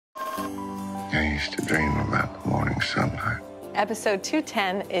I used to dream about the morning sunlight. Episode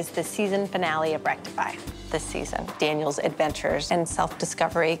 210 is the season finale of Rectify. This season, Daniel's adventures and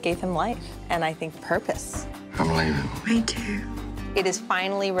self-discovery gave him life, and I think purpose. I'm leaving. Me too. It is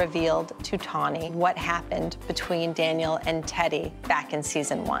finally revealed to Tawny what happened between Daniel and Teddy back in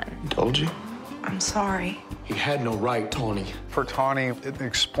season 1. Told you? I'm sorry. He had no right, Tawny. For Tawny, it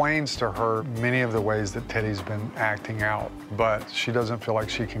explains to her many of the ways that Teddy's been acting out, but she doesn't feel like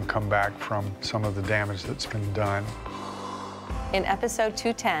she can come back from some of the damage that's been done. In episode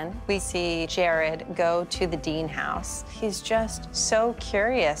 210, we see Jared go to the Dean house. He's just so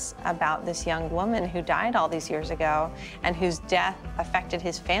curious about this young woman who died all these years ago and whose death affected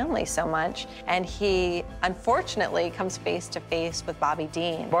his family so much. And he, unfortunately, comes face to face with Bobby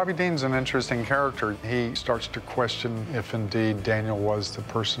Dean. Bobby Dean's an interesting character. He starts to question if indeed Daniel was the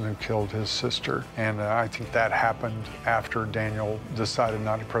person who killed his sister. And I think that happened after Daniel decided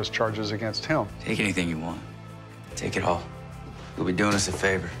not to press charges against him. Take anything you want. Take it all. You'll be doing us a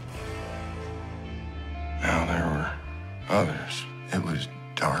favor. Now there were others. It was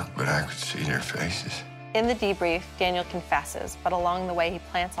dark, but I could see their faces. In the debrief, Daniel confesses, but along the way, he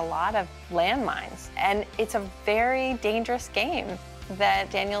plants a lot of landmines. And it's a very dangerous game that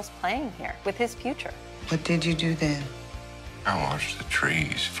Daniel's playing here with his future. What did you do then? I watched the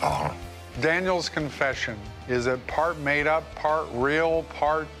trees fall. Daniel's confession, is it part made up, part real,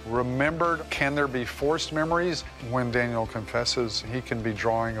 part remembered? Can there be forced memories? When Daniel confesses, he can be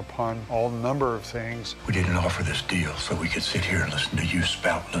drawing upon all number of things. We didn't offer this deal so we could sit here and listen to you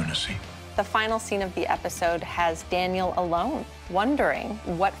spout lunacy. The final scene of the episode has Daniel alone, wondering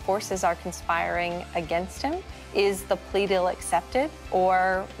what forces are conspiring against him. Is the plea deal accepted,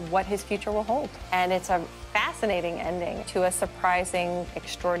 or what his future will hold? And it's a fascinating ending to a surprising,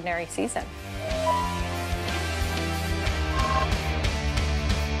 extraordinary season.